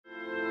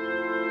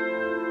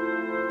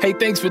Hey,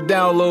 thanks for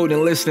downloading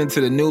and listening to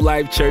the New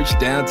Life Church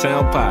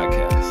Downtown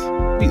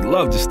podcast. We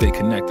love to stay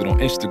connected on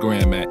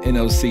Instagram at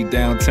NLC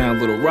Downtown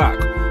Little Rock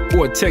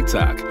or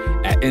TikTok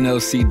at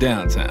NLC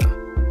Downtown.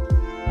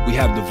 We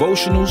have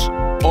devotionals,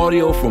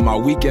 audio from our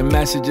weekend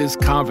messages,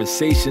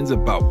 conversations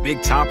about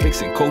big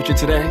topics and culture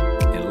today,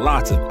 and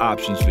lots of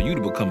options for you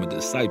to become a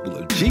disciple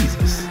of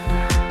Jesus.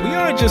 We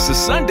aren't just a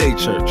Sunday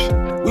church.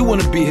 We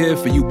want to be here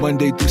for you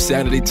Monday through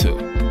Saturday too.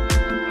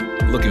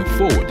 Looking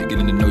forward to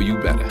getting to know you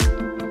better.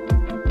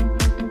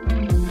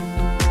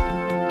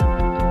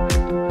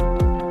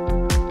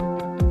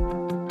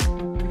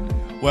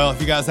 Well,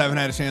 if you guys haven't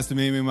had a chance to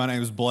meet me, my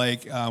name is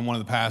Blake. I'm one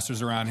of the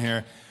pastors around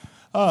here.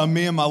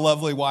 Me and my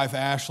lovely wife,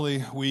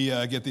 Ashley, we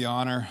get the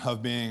honor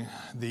of being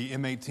the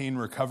M18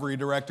 recovery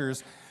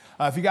directors.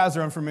 If you guys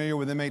are unfamiliar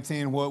with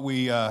M18, what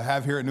we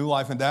have here at New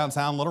Life in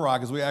downtown Little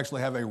Rock is we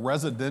actually have a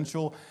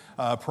residential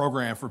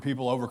program for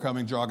people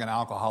overcoming drug and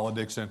alcohol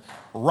addiction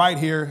right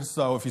here.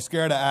 So if you're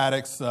scared of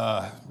addicts,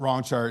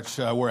 wrong church,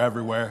 we're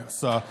everywhere.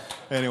 So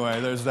anyway,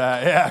 there's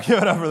that. Yeah,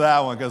 give it up for that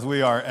one because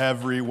we are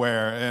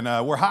everywhere.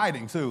 And we're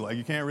hiding too. Like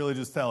you can't really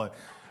just tell it.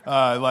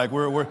 Like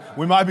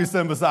we might be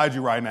sitting beside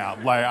you right now.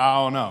 Like, I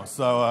don't know.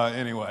 So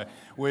anyway.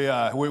 We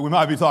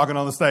might be talking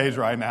on the stage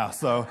right now,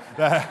 so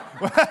that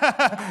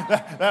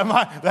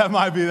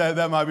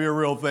might be a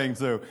real thing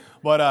too.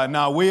 But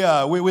no, we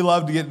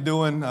love to get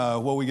doing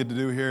what we get to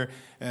do here,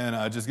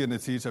 and just getting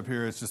to teach up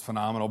here. It's just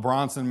phenomenal.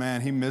 Bronson,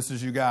 man, he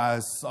misses you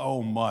guys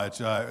so much.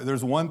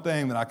 There's one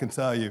thing that I can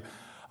tell you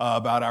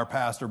about our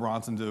pastor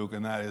Bronson Duke,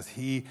 and that is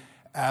he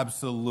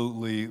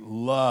absolutely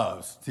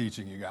loves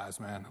teaching you guys,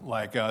 man.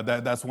 Like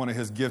that's one of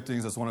his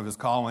giftings. That's one of his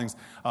callings.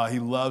 He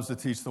loves to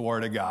teach the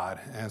Word of God,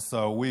 and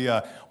so we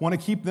want to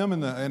keep them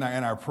in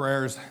our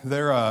prayers.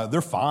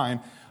 They're fine.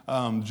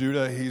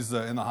 Judah, he's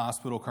in the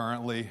hospital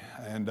currently,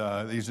 and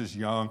he's just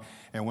young.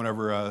 And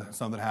whenever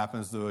something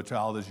happens to a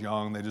child that's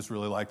young, they just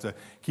really like to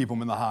keep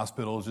them in the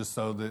hospital just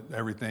so that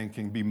everything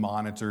can be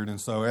monitored. And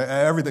so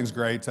everything's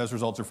great. Test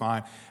results are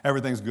fine.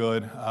 Everything's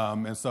good.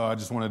 And so I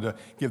just wanted to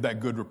give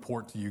that good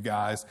report to you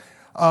guys.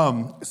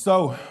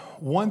 So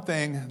one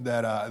thing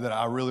that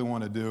I really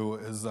want to do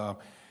is,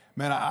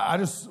 man, I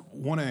just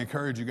want to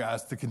encourage you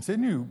guys to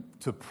continue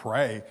to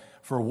pray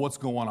for what's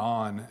going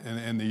on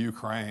in the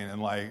Ukraine.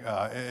 And like,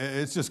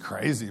 it's just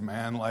crazy,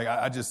 man. Like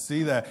I just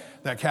see that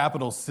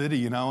capital city,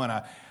 you know,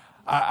 and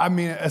I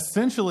mean,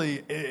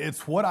 essentially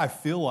it's what I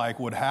feel like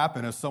would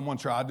happen if someone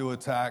tried to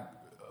attack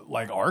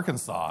like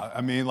Arkansas. I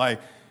mean,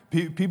 like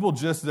people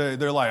just,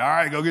 they're like, all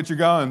right, go get your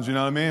guns. You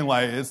know what I mean?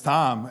 Like it's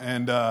time.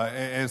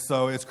 And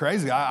so it's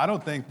crazy. I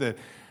don't think that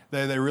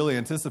they really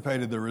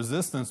anticipated the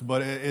resistance,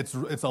 but it's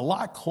a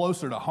lot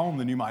closer to home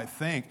than you might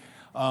think.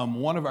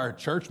 One of our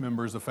church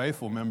members, a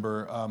faithful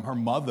member, her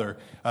mother,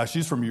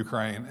 she's from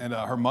Ukraine, and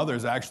her mother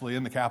is actually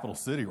in the capital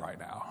city right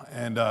now.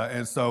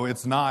 And so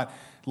it's not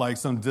like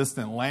some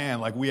distant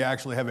land. Like we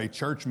actually have a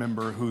church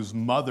member whose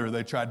mother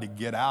they tried to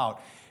get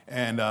out,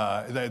 and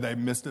they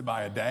missed it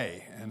by a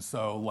day. And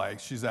so like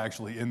she's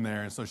actually in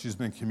there, and so she's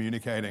been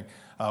communicating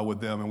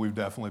with them, and we've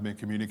definitely been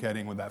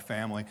communicating with that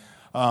family.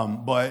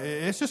 But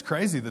it's just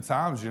crazy the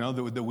times, you know,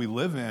 that we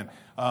live in.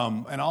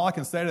 And all I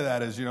can say to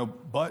that is, you know,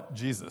 but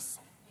Jesus.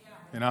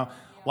 You know,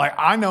 like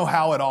I know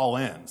how it all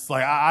ends.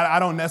 Like I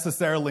don't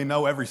necessarily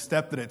know every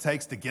step that it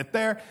takes to get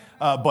there,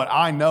 but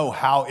I know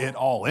how it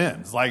all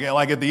ends. Like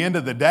at the end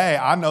of the day,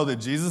 I know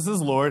that Jesus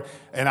is Lord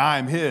and I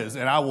am His,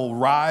 and I will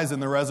rise in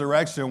the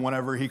resurrection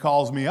whenever He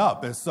calls me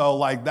up. And so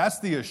like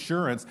that's the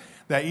assurance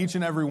that each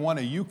and every one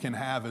of you can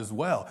have as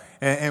well.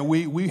 And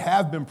we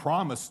have been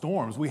promised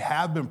storms. We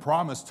have been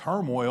promised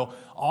turmoil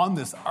on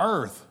this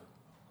earth,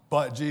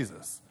 but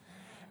Jesus.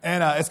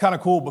 And it's kind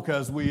of cool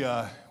because we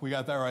got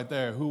that right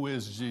there. Who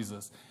is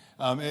Jesus?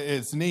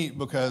 It's neat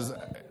because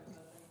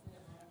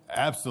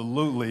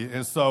absolutely.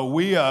 And so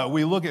we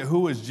look at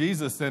who is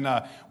Jesus, and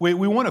we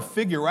want to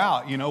figure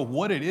out, you know,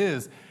 what it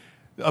is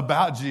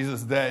about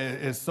Jesus that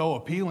is so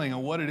appealing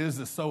and what it is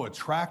that's so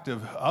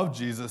attractive of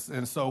Jesus.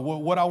 And so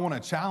what I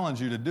want to challenge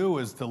you to do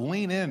is to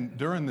lean in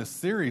during this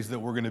series that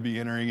we're going to be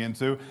entering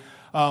into,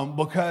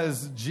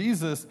 because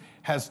Jesus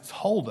has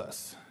told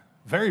us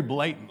very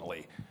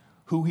blatantly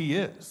who He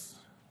is.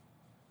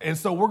 And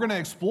so we're going to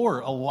explore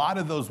a lot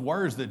of those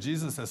words that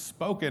Jesus has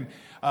spoken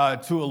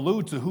to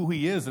allude to who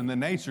He is and the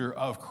nature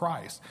of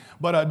Christ.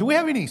 But do we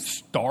have any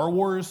Star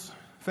Wars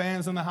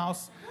fans in the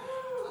house?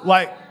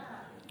 Like,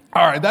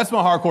 all right, that's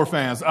my hardcore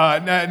fans.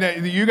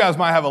 You guys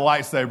might have a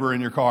lightsaber in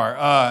your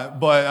car,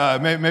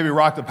 but maybe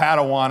rock the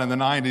Padawan in the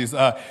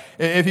 90s.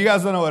 If you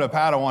guys don't know what a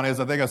Padawan is,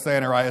 I think I'm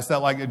saying it right. It's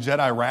that like a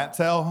Jedi rat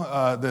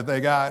tail that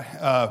they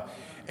got.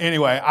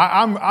 Anyway,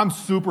 I'm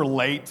super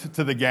late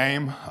to the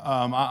game.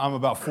 I'm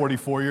about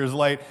 44 years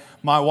late.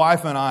 My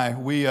wife and I,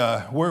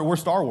 we're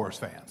Star Wars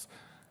fans.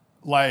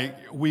 Like,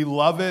 we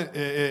love it.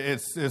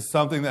 It's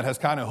something that has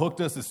kind of hooked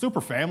us. It's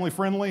super family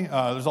friendly.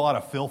 There's a lot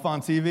of filth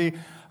on TV.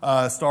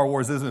 Star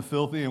Wars isn't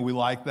filthy, and we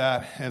like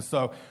that. And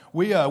so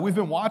we've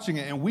been watching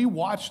it, and we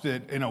watched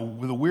it in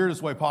the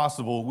weirdest way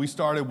possible. We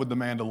started with The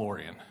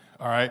Mandalorian,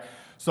 all right?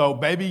 So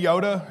Baby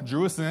Yoda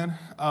drew us in.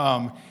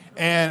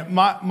 And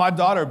my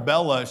daughter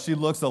Bella, she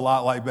looks a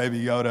lot like Baby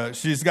Yoda.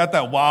 She's got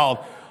that wild,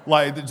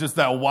 just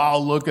that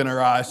wild look in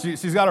her eyes.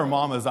 She's got her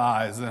mama's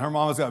eyes, and her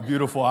mama's got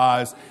beautiful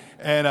eyes.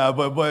 And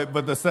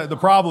but the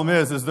problem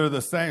is they're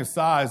the same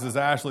size as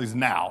Ashley's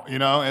now,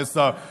 And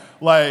so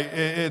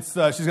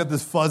she's got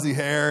this fuzzy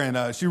hair,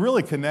 and she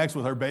really connects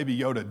with her Baby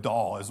Yoda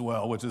doll as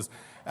well, which is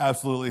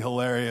absolutely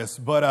hilarious.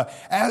 But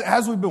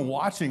as we've been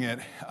watching it,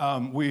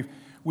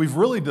 we've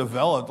really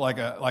developed like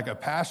a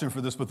passion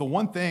for this. But the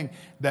one thing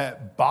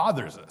that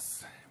bothers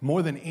us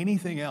more than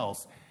anything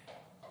else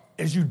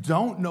is you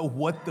don't know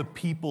what the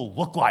people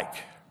look like,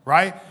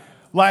 right?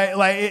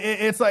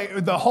 It's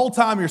like the whole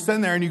time you're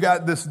sitting there and you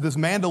got this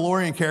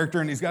Mandalorian character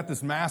and he's got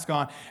this mask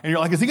on and you're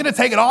like, is he going to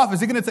take it off? Is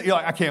he going to you're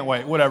like, I can't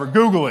wait, whatever,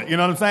 Google it. You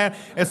know what I'm saying?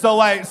 And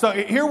so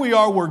here we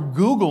are, we're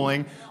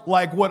Googling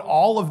what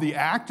all of the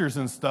actors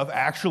and stuff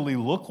actually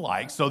look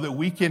like so that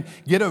we can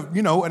get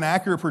an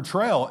accurate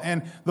portrayal.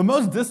 And the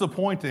most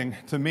disappointing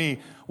to me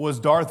was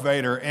Darth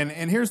Vader.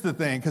 And here's the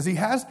thing, because he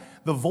has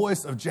the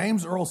voice of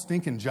James Earl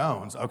Stinkin'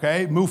 Jones,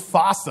 okay?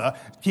 Mufasa,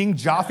 King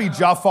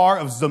Jafar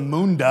of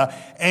Zamunda.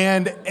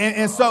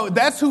 And so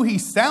that's who he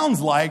sounds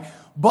like,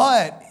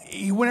 but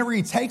whenever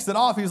he takes it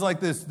off, he's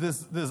like this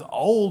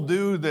old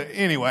dude.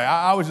 Anyway,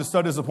 I was just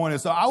so disappointed.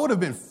 So I would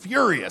have been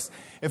furious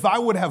if I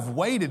would have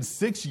waited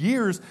 6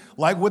 years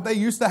like what they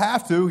used to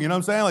have to. You know what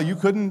I'm saying? Like you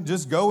couldn't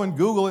just go and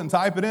Google it and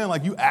type it in.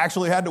 Like you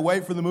actually had to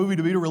wait for the movie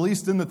to be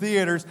released in the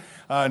theaters.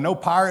 No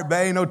Pirate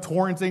Bay, no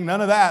torrenting, none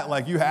of that.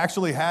 Like you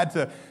actually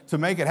had to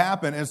make it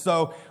happen. And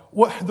so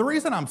the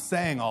reason I'm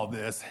saying all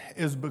this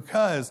is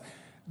because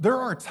there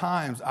are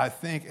times, I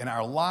think, in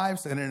our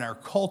lives and in our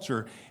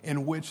culture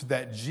in which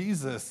that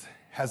Jesus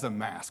has a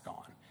mask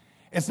on.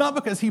 It's not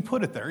because he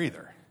put it there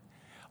either.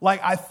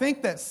 I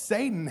think that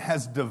Satan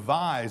has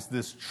devised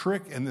this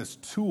trick and this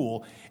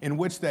tool in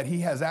which that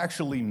he has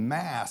actually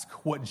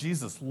masked what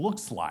Jesus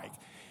looks like.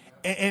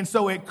 And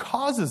so it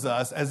causes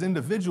us as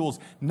individuals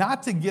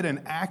not to get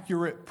an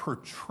accurate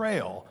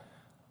portrayal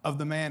of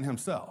the man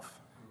himself.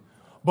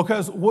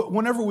 Because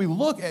whenever we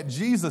look at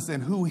Jesus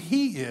and who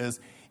he is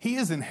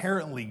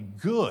inherently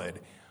good.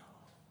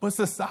 But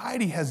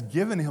society has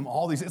given him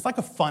all these. It's like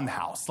a fun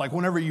house. Like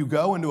whenever you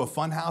go into a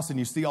fun house and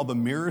you see all the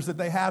mirrors that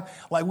they have,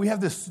 we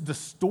have this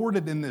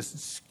distorted and this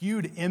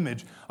skewed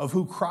image of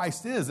who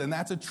Christ is. And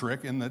that's a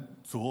trick and the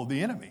tool of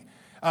the enemy.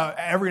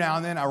 Every now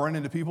and then I run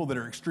into people that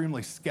are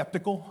extremely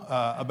skeptical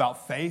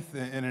about faith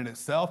in it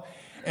itself.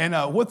 And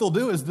what they'll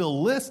do is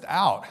they'll list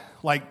out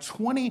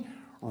 20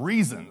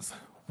 reasons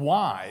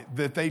why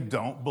that they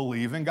don't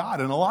believe in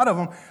God. And a lot of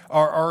them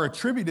are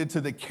attributed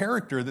to the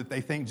character that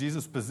they think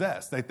Jesus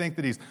possessed. They think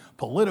that he's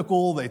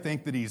political. They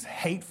think that he's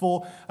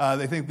hateful.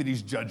 They think that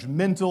he's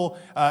judgmental.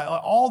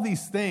 All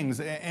these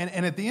things.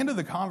 And at the end of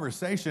the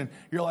conversation,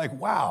 you're like,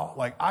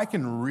 wow, I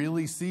can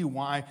really see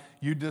why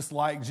you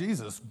dislike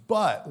Jesus.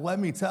 But let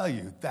me tell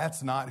you,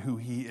 that's not who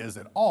he is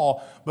at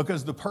all,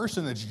 because the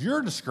person that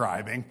you're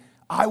describing,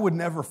 I would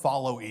never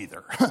follow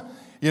either.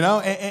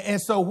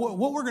 And so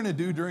what we're going to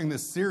do during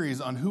this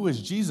series on who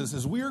is Jesus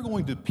is we are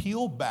going to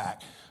peel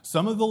back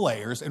some of the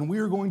layers and we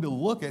are going to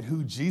look at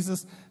who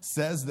Jesus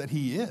says that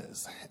he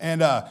is.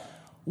 And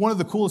one of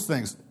the coolest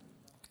things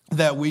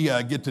that we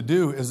get to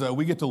do is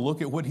we get to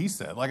look at what he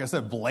said. Like I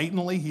said,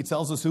 blatantly, he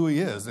tells us who he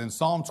is. In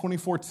Psalm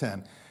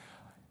 24:10,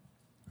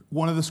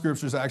 one of the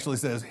scriptures actually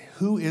says,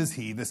 "Who is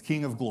he, this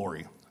King of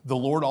glory? The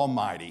Lord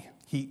Almighty.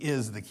 He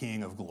is the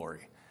King of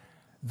glory."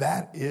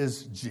 That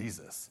is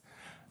Jesus.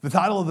 The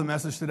title of the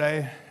message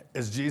today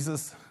is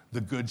Jesus,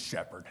 the Good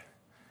Shepherd.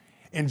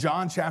 In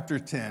John chapter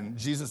 10,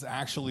 Jesus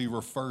actually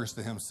refers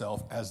to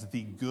himself as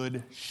the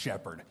Good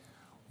Shepherd.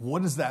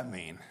 What does that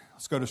mean?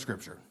 Let's go to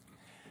Scripture.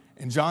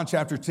 In John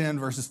chapter 10,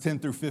 verses 10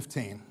 through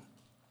 15,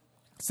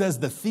 it says,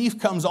 "The thief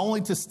comes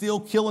only to steal,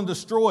 kill, and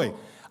destroy.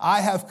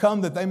 I have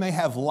come that they may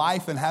have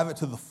life and have it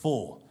to the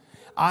full.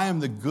 I am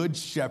the Good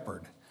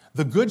Shepherd.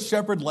 The Good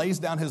Shepherd lays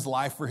down his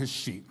life for his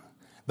sheep.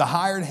 The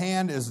hired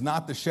hand is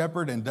not the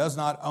shepherd and does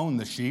not own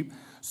the sheep.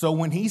 So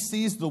when he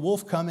sees the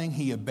wolf coming,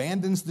 he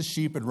abandons the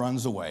sheep and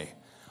runs away.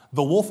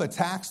 The wolf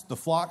attacks the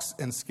flocks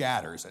and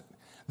scatters it.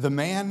 The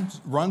man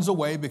runs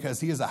away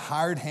because he is a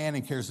hired hand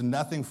and cares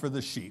nothing for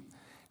the sheep."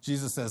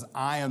 Jesus says,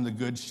 "I am the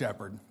good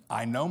shepherd.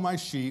 I know my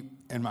sheep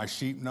and my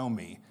sheep know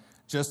me.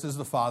 Just as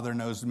the Father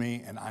knows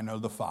me and I know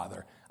the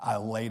Father, I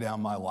lay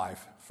down my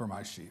life for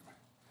my sheep."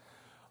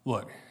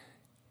 Look,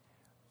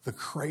 the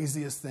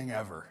craziest thing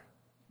ever.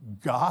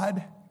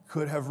 God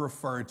could have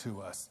referred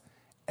to us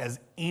as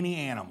any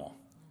animal.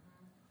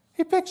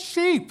 He picked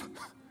sheep.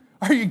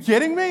 Are you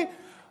kidding me?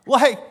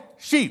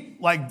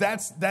 Sheep.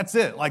 That's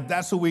it.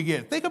 That's who we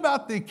get. Think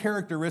about the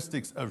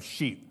characteristics of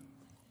sheep.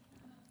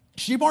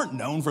 Sheep aren't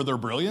known for their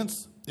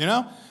brilliance, There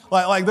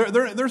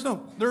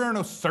are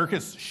no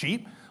circus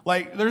sheep.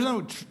 Like, there's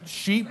no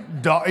sheep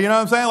dog, you know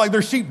what I'm saying? Like,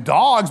 there's sheep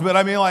dogs, but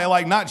I mean,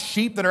 like not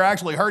sheep that are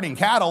actually herding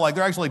cattle. Like,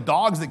 they're actually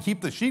dogs that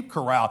keep the sheep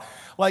corralled.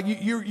 Like,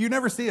 you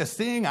never see a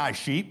seeing eye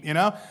sheep, you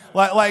know?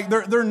 Like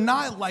they're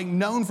not, like,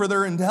 known for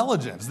their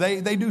intelligence.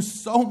 They do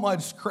so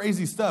much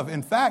crazy stuff.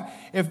 In fact,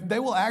 if they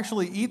will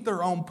actually eat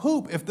their own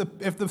poop if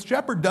the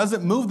shepherd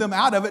doesn't move them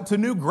out of it to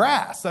new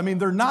grass. I mean,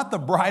 they're not the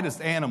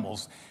brightest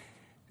animals.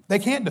 They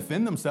can't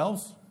defend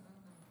themselves.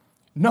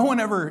 No one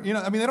ever, you know,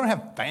 I mean, they don't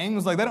have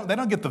fangs. Like, they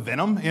don't get the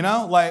venom, you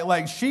know?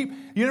 Like sheep,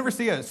 you never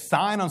see a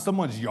sign on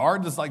someone's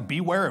yard that's like,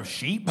 beware of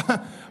sheep.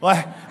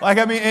 like,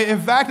 I mean, in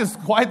fact, it's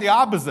quite the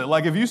opposite.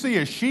 Like, if you see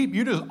a sheep,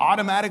 you just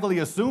automatically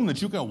assume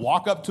that you can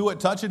walk up to it,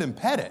 touch it, and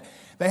pet it.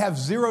 They have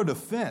zero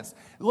defense.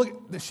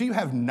 Look, the sheep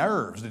have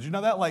nerves. Did you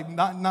know that? Like,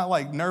 not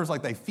like nerves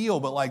like they feel,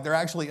 but like they're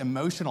actually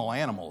emotional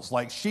animals.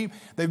 Like sheep,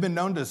 they've been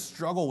known to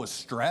struggle with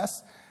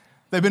stress.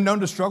 They've been known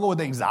to struggle with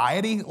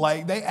anxiety.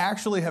 Like, they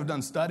actually have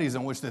done studies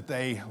in which that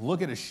they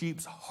look at a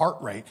sheep's heart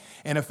rate.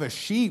 And if a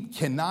sheep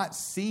cannot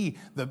see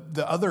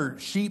the other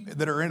sheep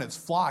that are in its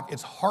flock,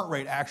 its heart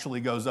rate actually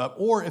goes up,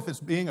 or if it's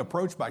being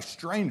approached by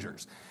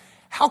strangers.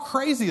 How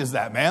crazy is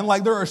that, man?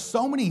 Like, there are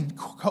so many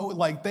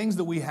things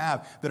that we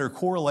have that are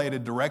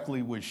correlated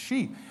directly with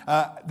sheep.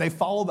 They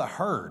follow the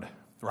herd,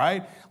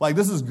 right? Like,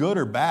 this is good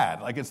or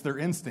bad. Like, it's their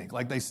instinct.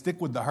 Like, they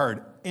stick with the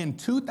herd. In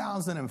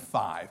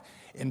 2005,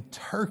 in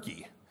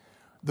Turkey,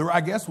 there,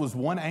 I guess, was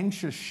one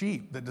anxious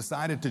sheep that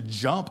decided to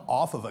jump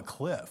off of a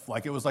cliff.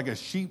 Like, it was like a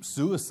sheep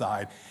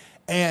suicide.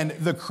 And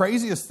the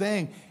craziest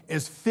thing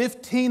is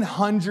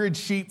 1,500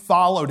 sheep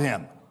followed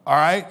him, all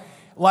right?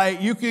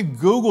 Like, you could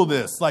Google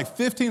this, like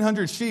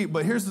 1,500 sheep.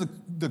 But here's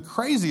the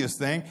craziest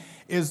thing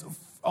is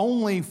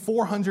only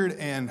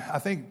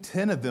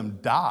 410 of them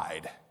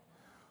died.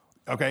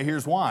 Okay,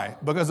 here's why.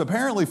 Because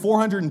apparently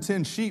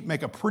 410 sheep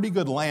make a pretty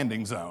good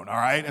landing zone, all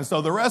right? And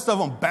so the rest of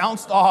them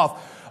bounced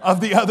off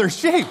of the other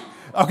sheep.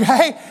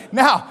 Okay?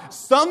 Now,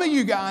 some of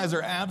you guys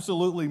are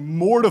absolutely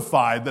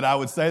mortified that I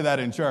would say that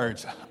in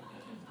church.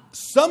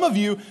 Some of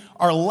you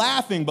are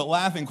laughing, but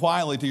laughing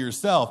quietly to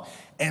yourself.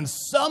 And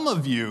some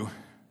of you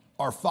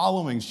are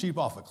following sheep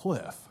off a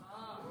cliff.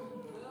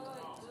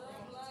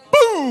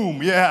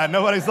 Boom! Yeah,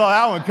 nobody saw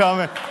that one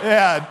coming.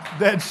 Yeah,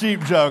 dead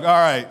sheep joke. All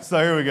right,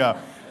 so here we go.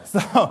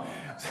 So,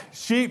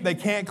 sheep, they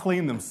can't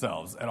clean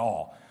themselves at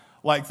all.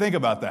 Like, think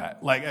about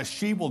that. Like, a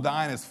sheep will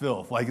die in its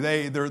filth. Like,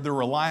 they're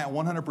reliant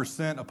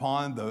 100%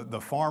 upon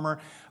the farmer,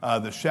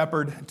 the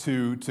shepherd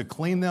to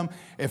clean them.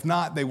 If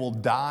not, they will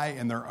die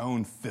in their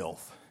own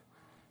filth.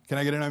 Can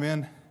I get an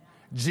amen?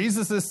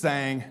 Jesus is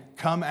saying,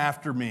 come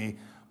after me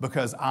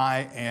because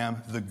I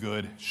am the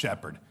good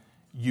shepherd.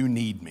 You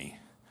need me.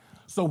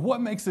 So what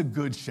makes a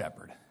good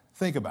shepherd?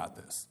 Think about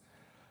this.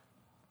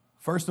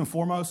 First and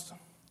foremost,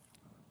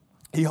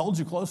 he holds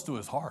you close to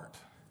his heart.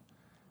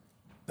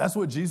 That's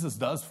what Jesus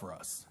does for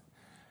us.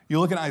 You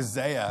look at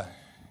Isaiah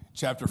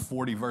chapter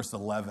 40, verse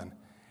 11.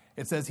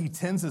 It says, he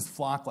tends his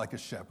flock like a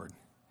shepherd.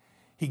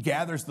 He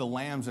gathers the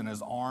lambs in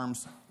his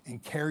arms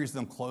and carries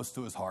them close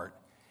to his heart.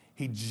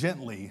 He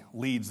gently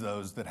leads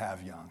those that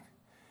have young.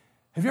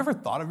 Have you ever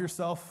thought of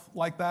yourself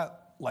like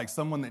that? Like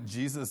someone that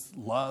Jesus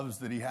loves,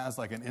 that he has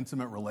like an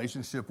intimate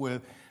relationship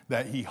with,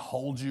 that he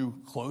holds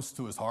you close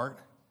to his heart?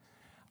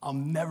 I'll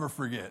never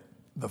forget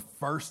the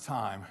first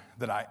time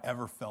that I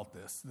ever felt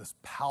this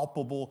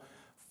palpable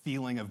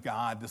feeling of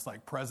God, this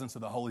like presence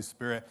of the Holy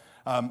Spirit.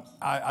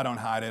 I don't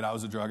hide it. I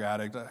was a drug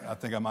addict. I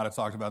think I might have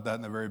talked about that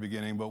in the very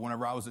beginning. But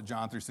whenever I was at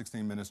John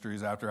 3:16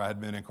 Ministries, after I had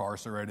been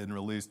incarcerated and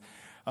released,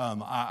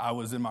 I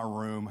was in my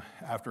room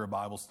after a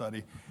Bible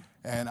study.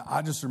 And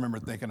I just remember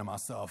thinking to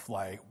myself,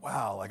 like,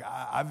 wow, like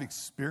I've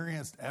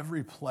experienced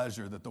every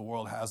pleasure that the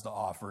world has to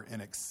offer in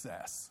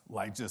excess.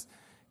 Like, just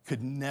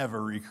could never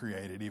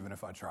recreate it, even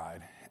if I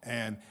tried.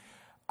 And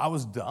I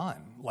was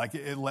done. Like,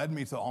 it led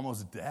me to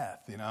almost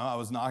death, you know. I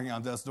was knocking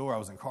on death's door. I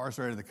was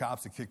incarcerated. The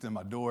cops had kicked in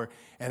my door.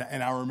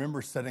 And I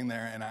remember sitting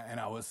there, and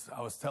I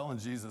was telling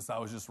Jesus, I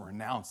was just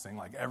renouncing,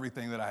 like,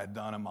 everything that I had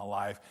done in my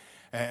life.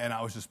 And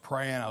I was just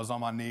praying. I was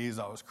on my knees.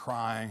 I was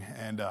crying.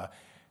 And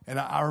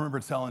I remember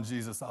telling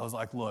Jesus, I was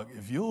like, look,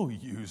 if you'll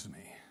use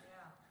me,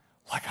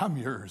 like, I'm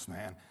yours,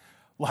 man.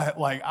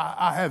 Like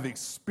I have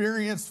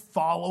experienced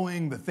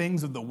following the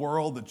things of the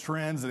world, the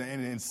trends,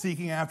 and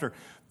seeking after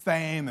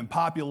fame and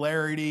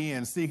popularity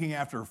and seeking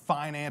after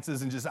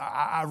finances, and just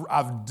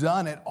I've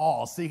done it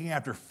all, seeking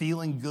after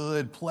feeling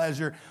good,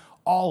 pleasure,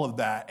 all of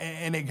that,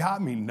 and it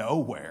got me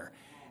nowhere.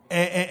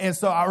 And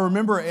so I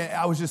remember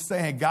I was just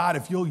saying, God,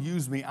 if you'll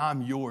use me,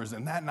 I'm yours.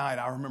 And that night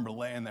I remember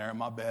laying there in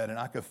my bed, and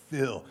I could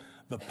feel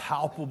the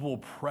palpable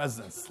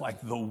presence, like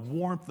the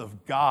warmth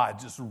of God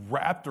just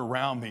wrapped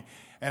around me.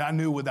 And I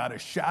knew without a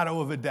shadow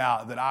of a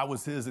doubt that I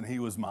was his and he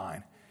was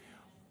mine.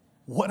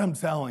 What I'm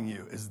telling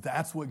you is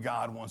that's what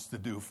God wants to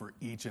do for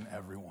each and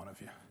every one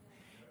of you.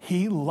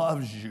 He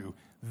loves you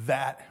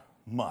that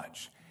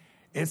much.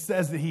 It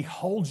says that he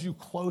holds you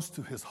close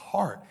to his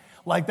heart.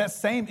 Like that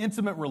same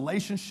intimate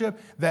relationship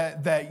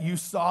that you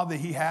saw that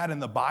he had in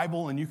the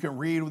Bible, and you can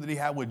read that he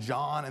had with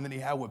John and then he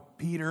had with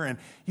Peter. And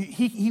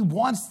he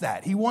wants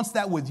that. He wants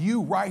that with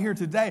you right here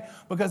today.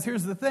 Because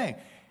here's the thing.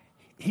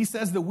 He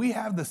says that we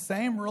have the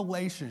same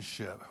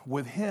relationship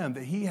with him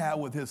that he had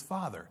with his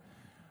Father.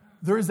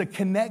 There is a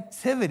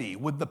connectivity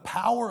with the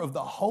power of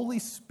the Holy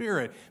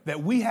Spirit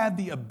that we have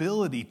the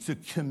ability to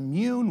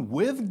commune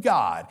with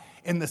God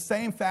in the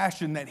same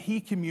fashion that he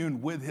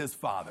communed with his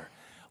Father.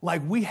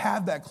 Like we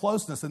have that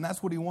closeness, and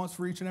that's what he wants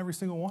for each and every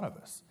single one of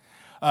us.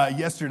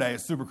 Yesterday,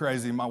 it's super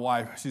crazy. My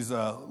wife, she's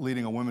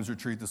leading a women's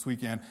retreat this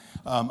weekend.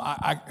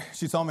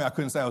 She told me I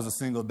couldn't say I was a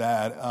single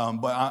dad,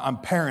 but I'm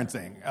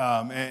parenting.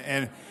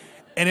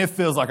 And it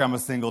feels like I'm a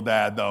single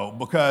dad, though,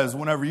 because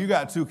whenever you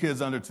got 2 kids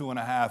under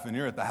 2.5 and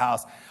you're at the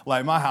house,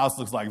 like my house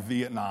looks like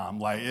Vietnam.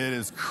 Like it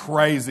is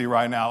crazy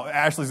right now.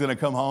 Ashley's going to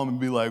come home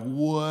and be like,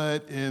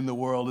 what in the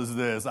world is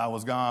this? I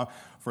was gone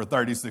for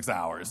 36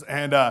 hours.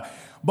 And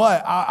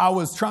but I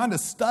was trying to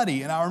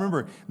study, and I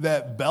remember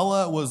that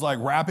Bella was like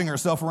wrapping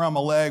herself around my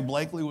leg.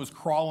 Blakely was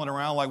crawling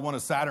around like one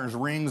of Saturn's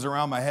rings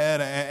around my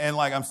head. And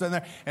like I'm sitting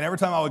there, and every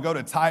time I would go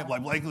to type,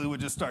 like Blakely would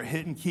just start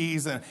hitting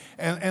keys.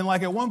 And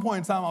like at one point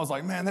in time, I was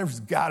like, man, there's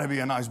got to be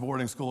a nice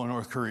boarding school in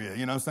North Korea.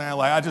 You know what I'm saying?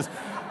 Like I just,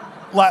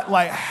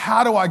 like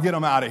how do I get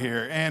them out of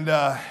here?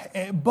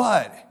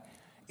 But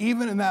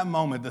even in that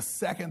moment, the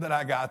second that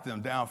I got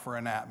them down for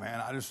a nap, man,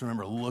 I just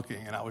remember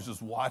looking, and I was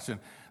just watching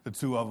the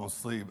 2 of them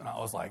sleep, and I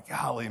was like,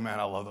 golly, man,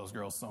 I love those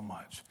girls so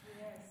much.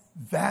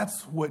 Yes.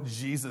 That's what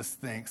Jesus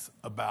thinks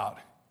about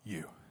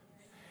you.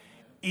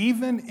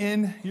 Even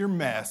in your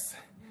mess,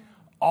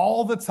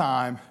 all the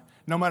time,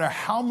 no matter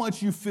how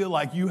much you feel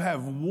like you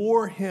have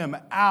wore him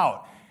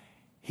out,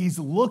 he's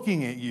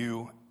looking at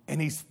you, and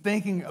he's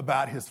thinking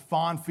about his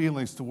fond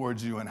feelings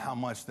towards you and how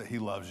much that he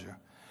loves you.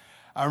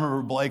 I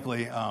remember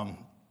Blakely,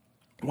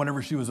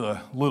 whenever she was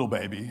a little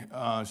baby,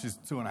 she's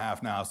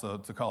 2.5 now, so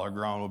to call her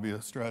grown will be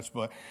a stretch.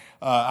 But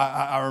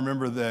I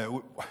remember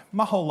that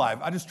my whole life,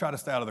 I just try to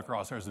stay out of the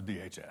crosshairs of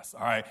DHS.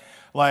 All right,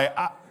 like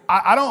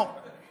I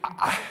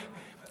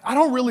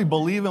don't really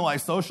believe in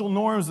like social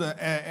norms,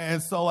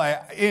 and so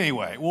like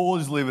anyway, we'll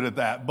just leave it at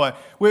that. But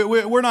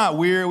we're not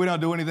weird. We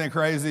don't do anything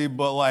crazy.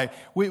 But like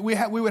we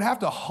would have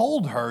to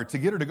hold her to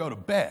get her to go to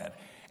bed.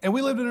 And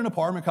we lived in an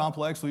apartment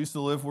complex. We used to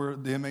live where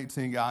the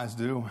M18 guys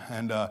do.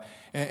 And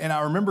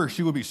I remember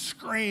she would be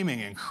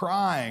screaming and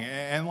crying.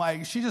 And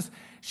like,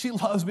 she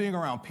loves being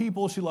around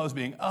people. She loves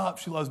being up.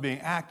 She loves being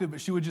active. But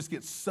she would just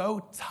get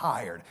so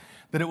tired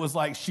that it was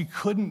like she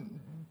couldn't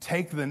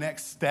take the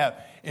next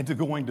step into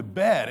going to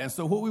bed. And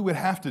so what we would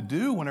have to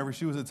do whenever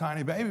she was a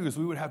tiny baby was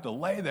we would have to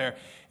lay there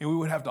and we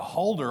would have to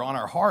hold her on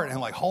our heart and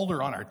like hold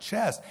her on our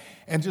chest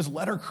and just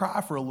let her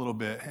cry for a little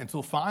bit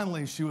until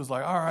finally she was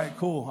like, all right,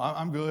 cool,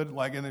 I'm good.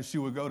 Like, and then she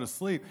would go to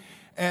sleep.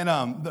 And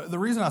the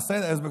reason I say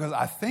that is because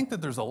I think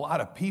that there's a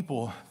lot of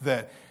people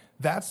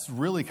that's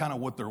really kind of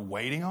what they're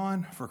waiting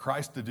on for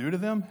Christ to do to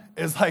them.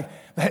 Is like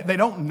they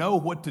don't know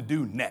what to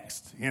do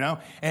next, you know?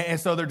 And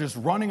so they're just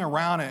running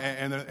around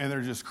and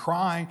they're just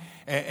crying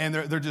and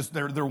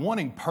they're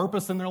wanting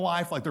purpose in their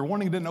life. Like they're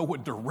wanting to know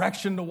what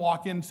direction to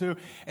walk into.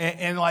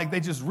 And like they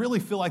just really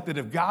feel like that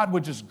if God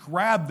would just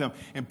grab them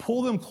and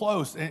pull them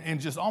close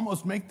and just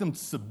almost make them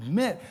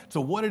submit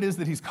to what it is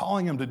that he's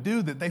calling them to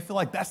do, that they feel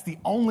like that's the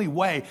only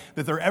way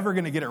that they're ever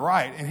going to get it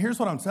right. And here's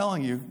what I'm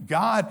telling you.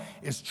 God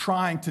is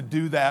trying to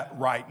do that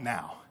right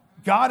now.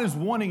 God is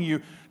wanting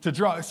you to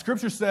draw.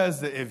 Scripture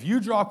says that if you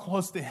draw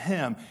close to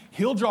him,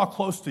 he'll draw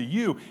close to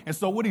you. And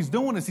so what he's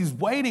doing is he's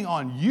waiting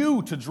on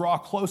you to draw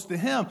close to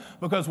him,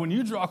 because when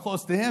you draw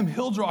close to him,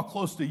 he'll draw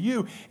close to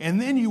you.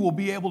 And then you will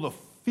be able to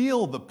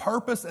feel the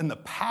purpose and the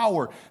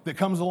power that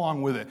comes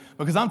along with it.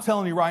 Because I'm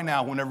telling you right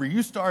now, whenever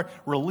you start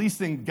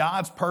releasing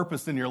God's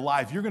purpose in your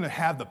life, you're going to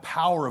have the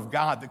power of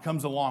God that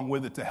comes along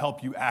with it to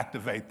help you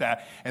activate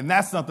that. And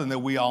that's something that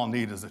we all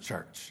need as a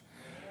church.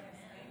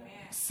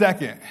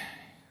 Second,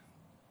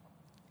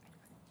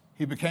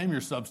 he became your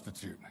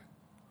substitute.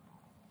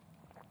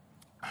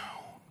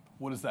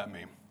 What does that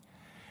mean?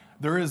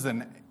 There is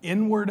an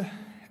inward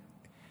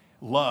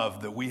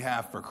love that we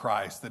have for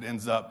Christ that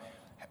ends up,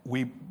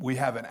 we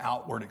have an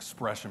outward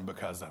expression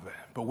because of it.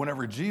 But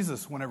whenever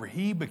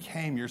he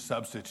became your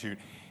substitute,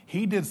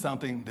 he did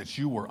something that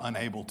you were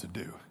unable to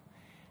do.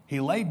 He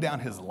laid down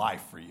his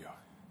life for you.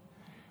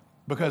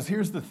 Because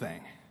here's the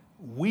thing,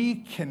 we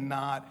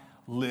cannot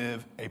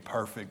live a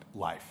perfect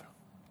life.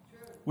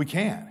 We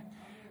can.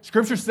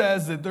 Scripture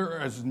says that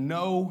there is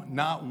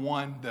not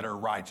one that are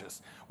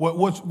righteous.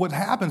 What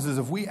happens is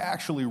if we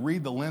actually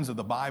read the lens of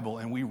the Bible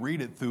and we read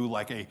it through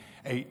like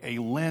a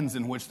lens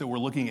in which that we're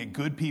looking at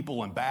good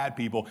people and bad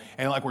people,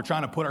 and like we're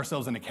trying to put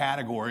ourselves in a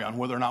category on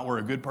whether or not we're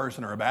a good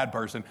person or a bad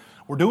person,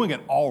 we're doing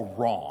it all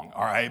wrong,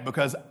 all right?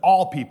 Because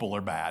all people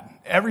are bad.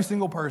 Every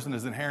single person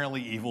is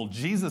inherently evil.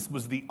 Jesus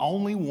was the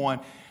only one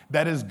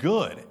that is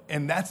good,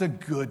 and that's a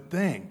good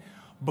thing.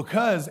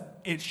 Because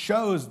it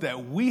shows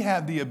that we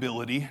have the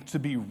ability to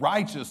be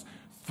righteous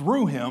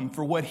through him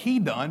for what he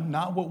done,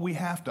 not what we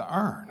have to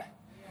earn.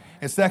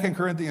 In 2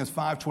 Corinthians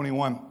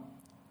 5:21,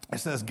 It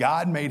says,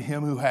 God made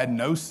him who had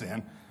no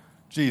sin,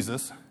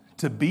 Jesus,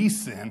 to be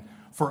sin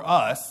for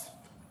us,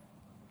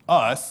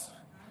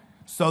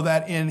 so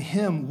that in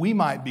him we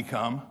might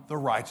become the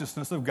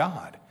righteousness of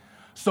God.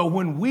 So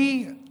when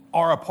we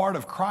are a part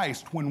of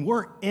Christ, when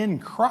we're in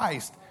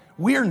Christ,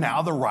 we are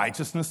now the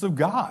righteousness of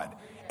God.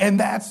 And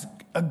that's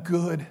a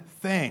good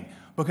thing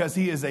because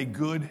he is a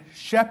good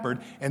shepherd,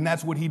 and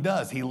that's what he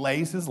does. He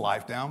lays his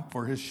life down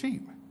for his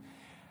sheep.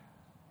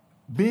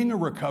 Being a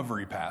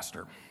recovery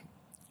pastor,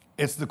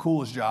 it's the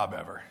coolest job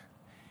ever.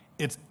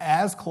 It's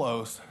as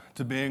close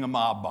to being a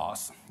mob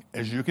boss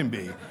as you can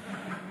be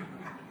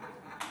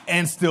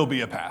and still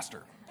be a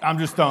pastor. I'm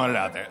just throwing it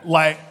out there.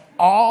 Like,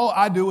 all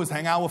I do is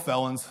hang out with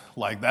felons.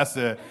 Like, that's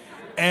it.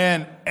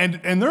 And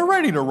they're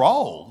ready to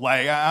roll.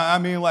 Like, I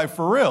mean, like,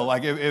 for real.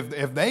 Like,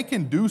 if they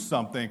can do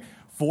something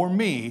for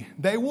me,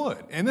 they would.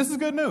 And this is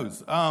good news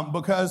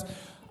because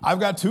I've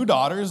got 2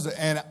 daughters,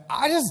 and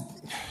I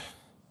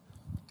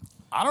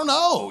don't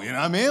know. You know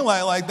what I mean?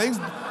 Like things...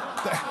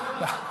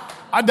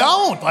 I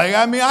don't. Like,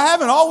 I mean, I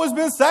haven't always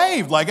been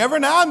saved. Like, every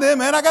now and then,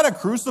 man, I got to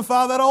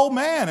crucify that old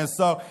man. And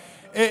so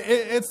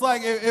it's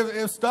like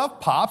if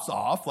stuff pops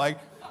off, like,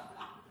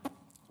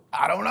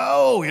 I don't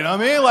know. You know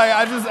what I mean? Like,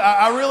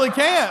 I really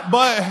can't.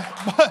 But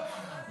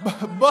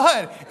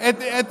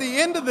at the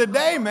end of the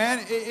day,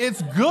 man,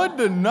 it's good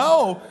to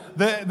know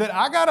that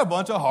I got a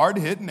bunch of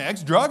hard-hitting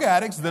ex-drug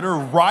addicts that are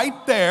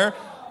right there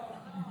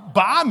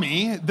by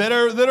me that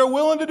are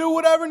willing to do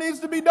whatever needs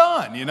to be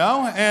done, you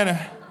know? And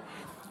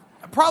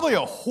probably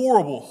a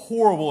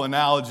horrible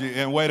analogy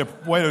and way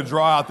to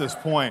draw out this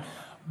point,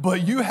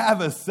 but you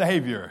have a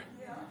Savior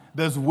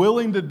that's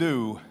willing to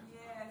do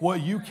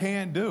what you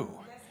can't do.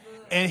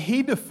 And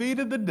he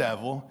defeated the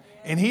devil,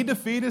 and he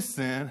defeated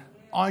sin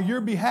on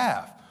your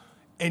behalf.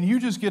 And you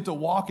just get to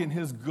walk in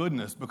his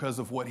goodness because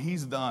of what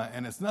he's done,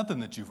 and it's nothing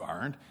that you've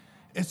earned.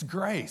 It's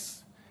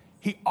grace.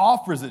 He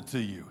offers it to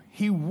you.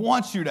 He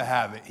wants you to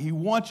have it. He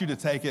wants you to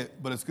take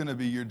it, but it's going to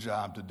be your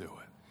job to do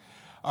it.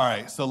 All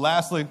right, so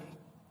lastly,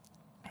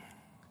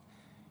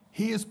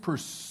 he is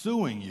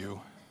pursuing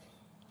you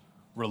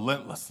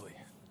relentlessly.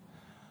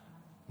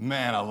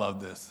 Man, I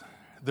love this.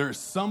 There's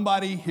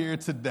somebody here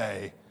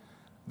today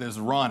that's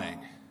running,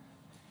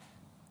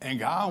 and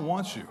God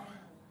wants you.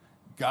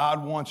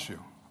 God wants you.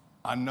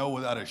 I know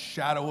without a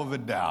shadow of a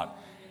doubt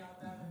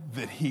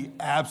that he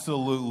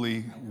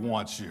absolutely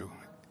wants you.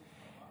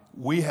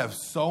 We have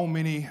so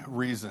many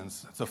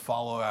reasons to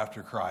follow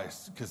after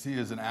Christ because he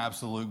is an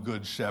absolute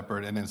good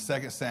shepherd. And in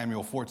 2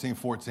 Samuel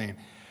 14:14,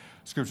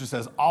 Scripture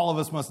says, all of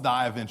us must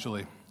die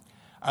eventually.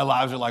 Our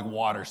lives are like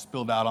water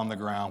spilled out on the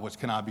ground, which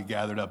cannot be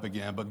gathered up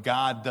again. But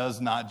God does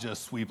not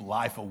just sweep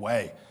life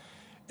away.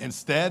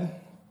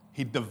 Instead,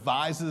 he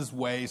devises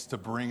ways to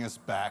bring us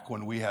back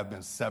when we have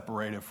been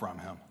separated from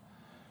him.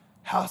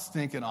 How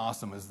stinking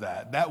awesome is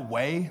that? That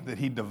way that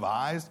he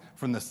devised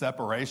from the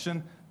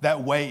separation,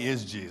 that way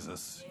is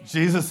Jesus.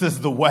 Jesus is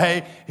the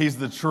way, he's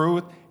the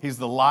truth, he's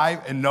the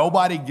life, and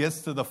nobody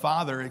gets to the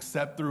Father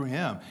except through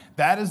him.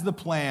 That is the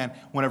plan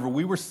whenever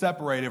we were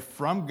separated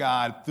from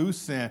God through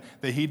sin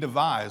that he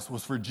devised,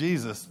 was for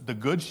Jesus, the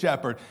good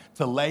shepherd,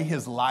 to lay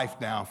his life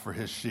down for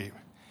his sheep.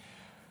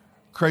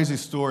 Crazy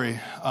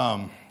story.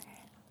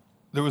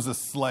 There was a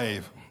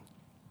slave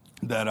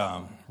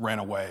that ran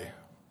away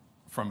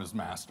from his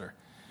master.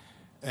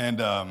 And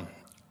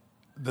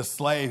the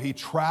slave, he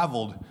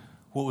traveled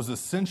what was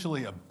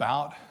essentially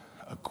about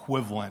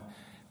equivalent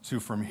to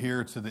from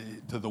here to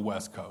the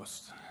West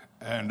Coast.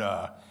 And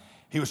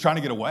he was trying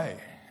to get away.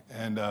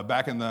 And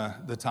back in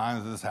the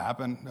time that this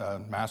happened,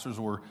 masters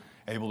were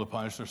able to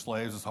punish their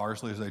slaves as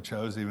harshly as they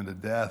chose, even to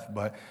death.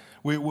 But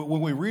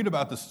when we read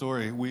about the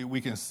story,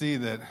 we can see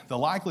that the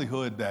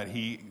likelihood that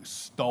he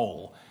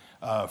stole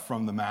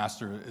from the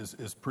master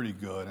is pretty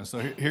good. And so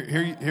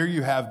here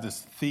you have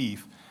this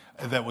thief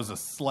that was a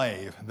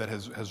slave that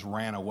has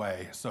ran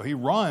away. So he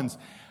runs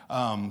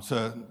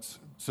to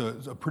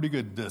a pretty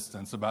good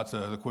distance, about to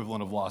the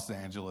equivalent of Los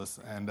Angeles.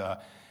 And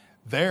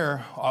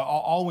there,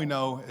 all we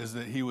know is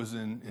that he was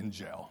in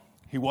jail.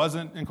 He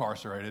wasn't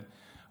incarcerated,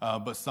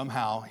 but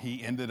somehow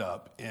he ended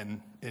up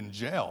in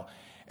jail.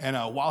 And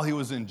while he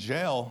was in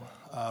jail,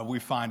 we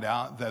find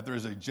out that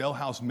there's a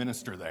jailhouse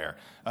minister there.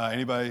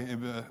 Anybody?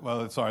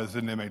 Well, sorry, this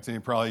isn't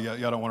M18. Probably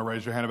y'all don't want to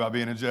raise your hand about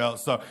being in jail.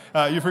 So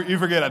you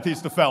forget I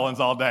teach the felons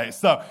all day.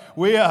 So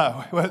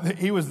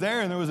he was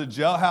there, and there was a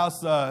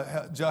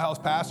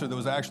jailhouse pastor that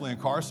was actually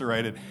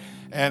incarcerated.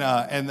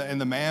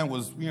 And the man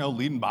was,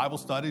 leading Bible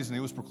studies, and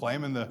he was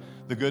proclaiming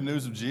the good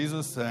news of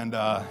Jesus.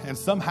 And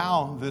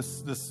somehow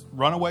this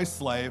runaway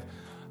slave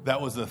that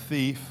was a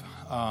thief,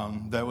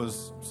 that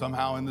was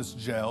somehow in this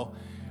jail,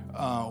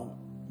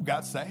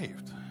 got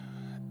saved.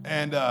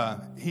 And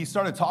he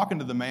started talking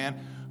to the man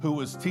who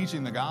was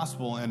teaching the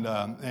gospel.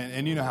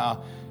 And you know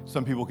how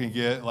some people can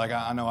get, like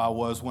I know I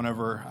was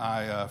whenever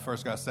I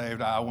first got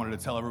saved. I wanted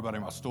to tell everybody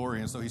my story.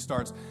 And so he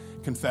starts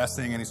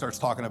confessing, and he starts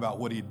talking about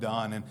what he'd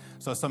done. And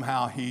so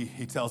somehow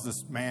he tells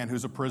this man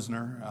who's a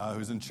prisoner,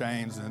 who's in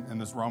chains in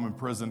this Roman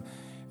prison,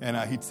 And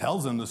he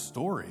tells him the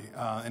story.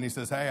 And he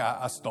says, hey,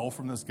 I stole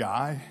from this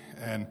guy,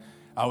 and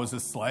I was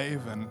his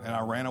slave, and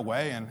I ran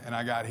away, and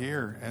I got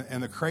here.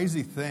 And the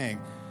crazy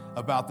thing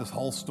about this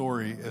whole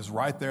story is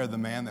right there, the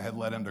man that had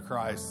led him to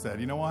Christ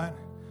said, you know what?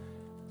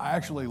 I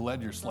actually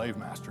led your slave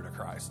master to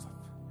Christ.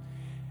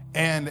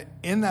 And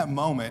in that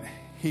moment,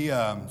 he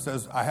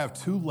says, I have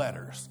 2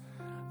 letters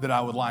that I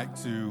would like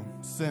to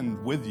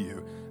send with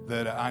you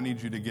that I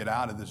need you to get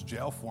out of this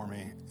jail for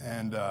me.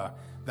 And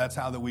that's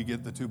how that we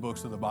get the 2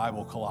 books of the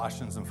Bible,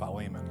 Colossians and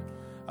Philemon.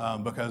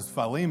 Because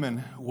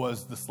Philemon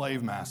was the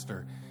slave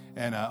master,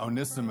 and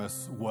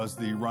Onesimus was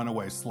the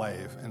runaway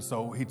slave. And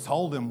so he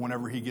told him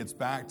whenever he gets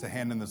back to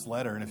hand in this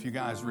letter. And if you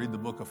guys read the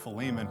book of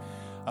Philemon,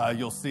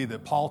 you'll see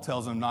that Paul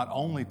tells him not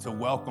only to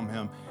welcome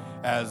him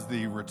as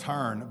the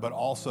return, but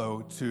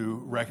also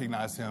to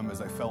recognize him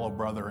as a fellow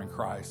brother in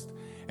Christ.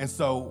 And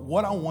so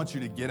what I want you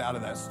to get out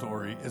of that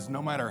story is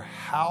no matter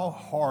how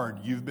hard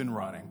you've been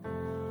running,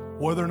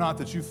 whether or not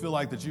that you feel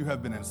like that you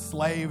have been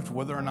enslaved,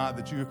 whether or not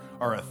that you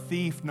are a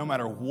thief, no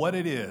matter what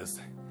it is,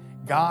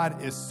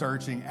 God is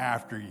searching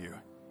after you,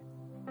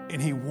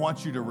 and he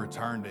wants you to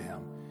return to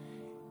him.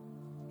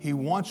 He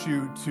wants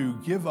you to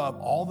give up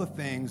all the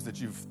things that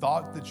you've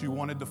thought that you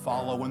wanted to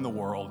follow in the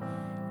world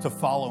to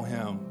follow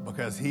him,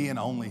 because he and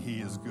only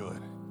he is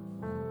good.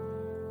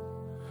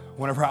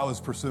 Whenever I was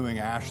pursuing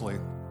Ashley,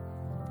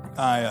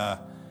 I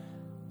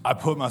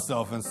put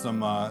myself in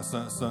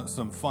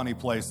some funny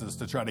places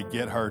to try to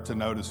get her to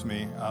notice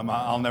me.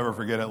 I'll never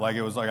forget it.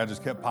 It was like I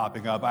just kept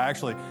popping up. I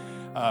actually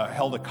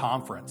held a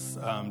conference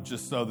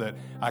just so that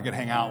I could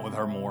hang out with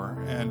her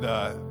more. And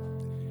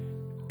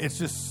it's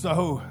just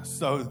so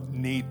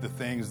neat, the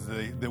things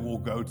that we'll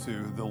go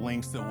to, the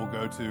lengths that we'll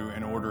go to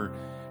in order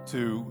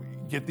to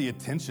get the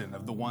attention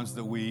of the ones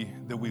that we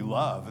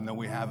love and that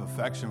we have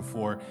affection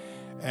for.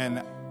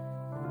 And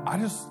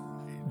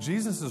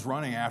Jesus is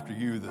running after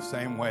you the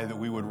same way that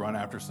we would run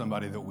after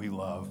somebody that we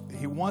love.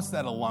 He wants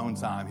that alone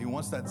time. He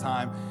wants that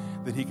time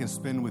that he can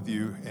spend with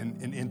you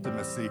in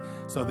intimacy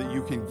so that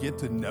you can get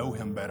to know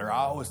him better. I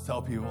always tell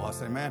people, I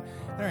say, man,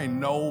 there ain't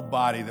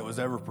nobody that was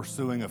ever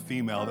pursuing a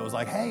female that was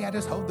like, hey, I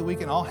just hope that we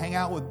can all hang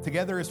out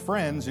together as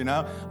friends,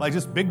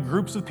 just big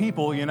groups of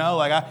people,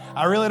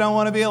 I really don't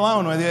want to be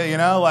alone with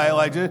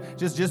you,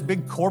 just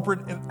big corporate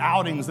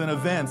outings and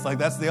events.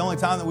 That's the only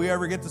time that we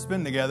ever get to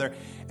spend together.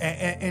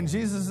 And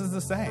Jesus is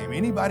the same.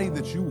 Anybody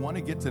that you want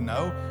to get to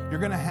know, you're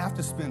going to have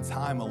to spend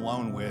time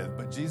alone with,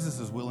 but Jesus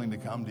is willing to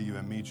come to you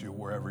and meet you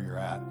wherever you're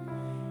at.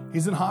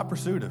 He's in hot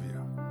pursuit of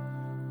you.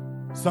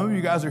 Some of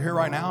you guys are here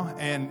right now,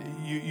 and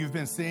you've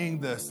been seeing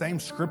the same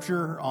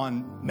scripture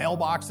on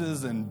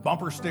mailboxes and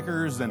bumper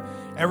stickers, and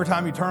every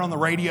time you turn on the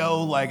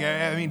radio,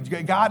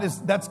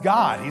 that's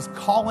God. He's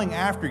calling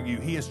after you.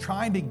 He is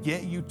trying to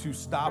get you to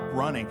stop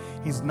running.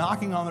 He's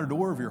knocking on the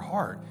door of your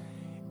heart.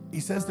 He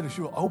says that if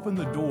you will open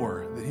the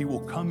door, that he will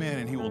come in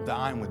and he will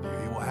dine with you.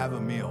 He will have a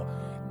meal.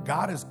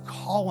 God is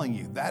calling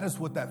you. That is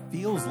what that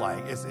feels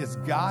like. It's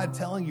God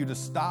telling you to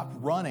stop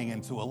running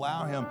and to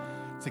allow him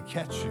to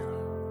catch you.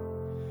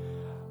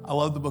 I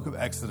love the book of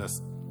Exodus.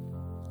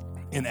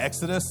 In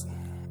Exodus,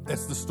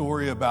 it's the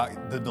story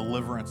about the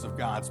deliverance of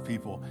God's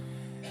people.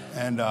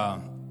 And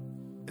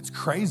it's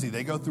crazy.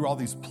 They go through all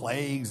these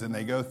plagues, and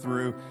they go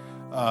through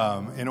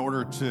in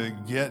order to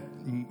get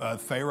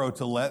Pharaoh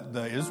to let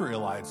the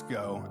Israelites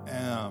go.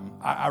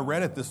 I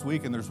read it this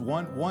week, and there's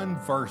one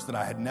verse that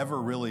I had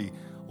never really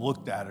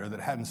looked at or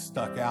that hadn't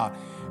stuck out.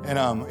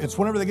 And it's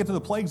whenever they get to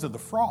the plagues of the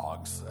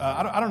frogs.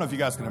 I don't know if you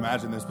guys can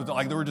imagine this, but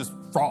there were just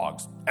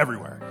frogs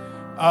everywhere.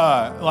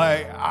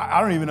 I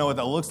don't even know what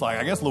that looks like.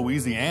 I guess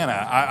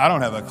Louisiana. I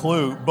don't have a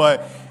clue,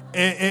 but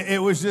it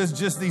was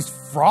just these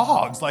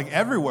frogs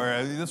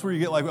everywhere. That's where you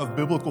get of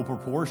biblical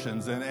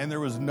proportions. And there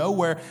was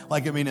nowhere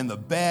in the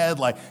bed,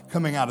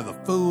 coming out of the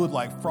food,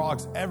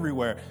 frogs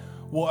everywhere.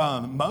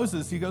 Well,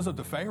 Moses, he goes up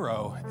to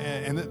Pharaoh,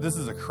 and this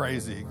is a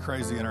crazy,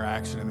 crazy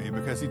interaction to me,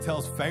 because he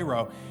tells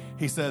Pharaoh,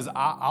 he says,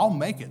 I'll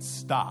make it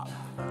stop.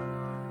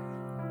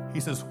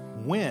 He says,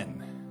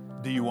 when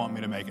do you want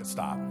me to make it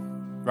stop?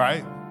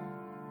 Right?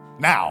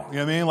 Now. You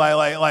know what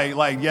I mean?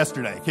 Like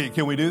yesterday.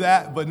 Can we do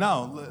that? But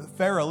no,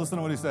 Pharaoh, listen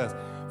to what he says.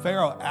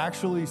 Pharaoh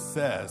actually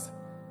says,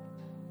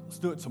 let's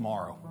do it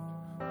tomorrow.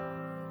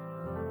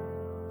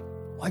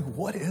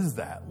 What is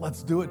that?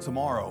 Let's do it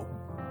tomorrow.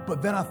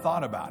 But then I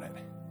thought about it.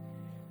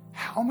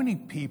 How many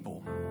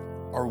people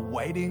are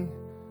waiting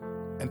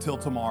until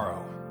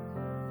tomorrow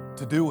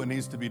to do what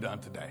needs to be done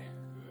today?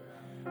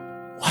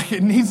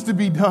 It needs to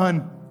be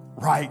done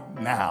right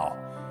now.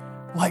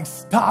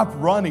 Stop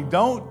running.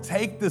 Don't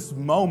take this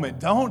moment.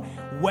 Don't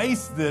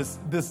waste this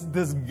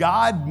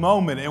God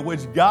moment in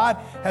which God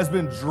has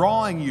been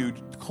drawing you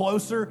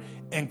closer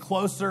and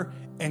closer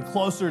and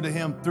closer to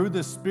him through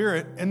the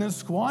Spirit, and then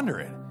squander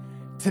it.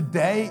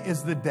 Today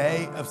is the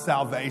day of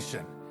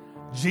salvation.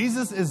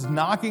 Jesus is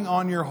knocking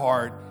on your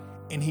heart,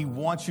 and he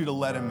wants you to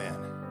let him in.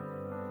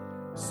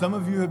 Some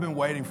of you have been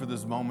waiting for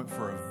this moment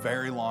for a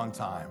very long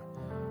time.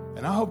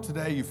 And I hope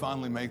today you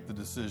finally make the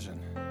decision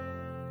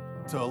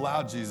to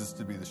allow Jesus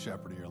to be the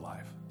shepherd of your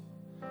life.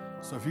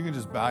 So if you can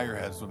just bow your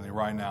heads with me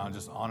right now and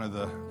just honor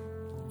the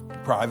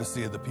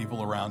privacy of the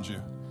people around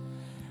you.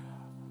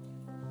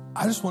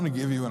 I just want to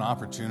give you an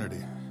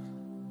opportunity.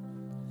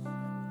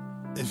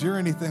 If you're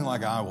anything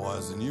like I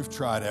was and you've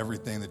tried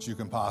everything that you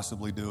can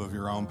possibly do of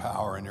your own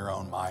power and your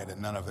own might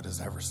and none of it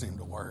has ever seemed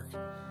to work,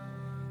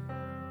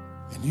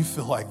 and you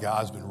feel like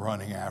God's been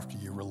running after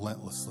you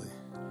relentlessly,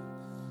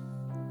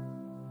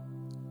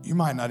 you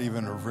might not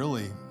even have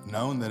really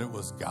known that it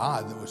was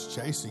God that was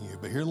chasing you,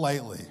 but here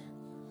lately,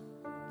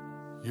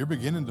 you're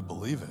beginning to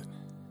believe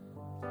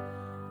it.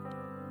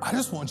 I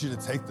just want you to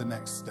take the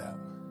next step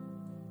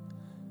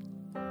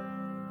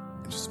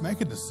and just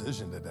make a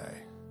decision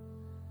today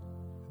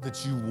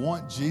that you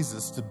want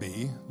Jesus to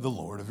be the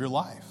Lord of your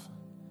life.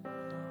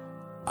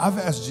 I've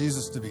asked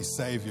Jesus to be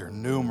Savior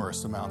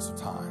numerous amounts of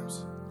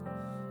times,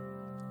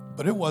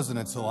 but it wasn't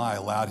until I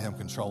allowed him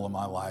control of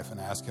my life and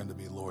asked him to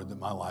be Lord that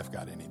my life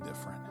got any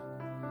different.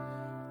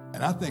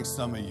 And I think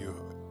some of you,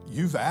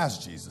 you've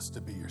asked Jesus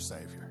to be your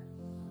Savior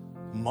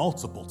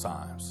multiple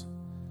times,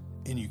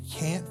 and you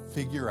can't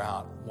figure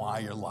out why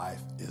your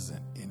life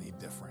isn't any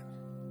different.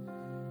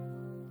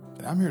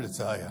 And I'm here to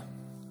tell you,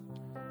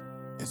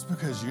 it's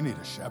because you need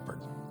a shepherd.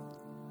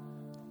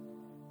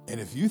 And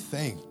if you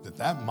think that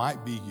that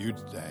might be you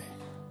today,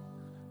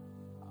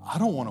 I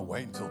don't want to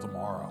wait until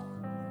tomorrow.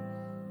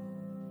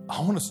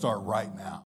 I want to start right now.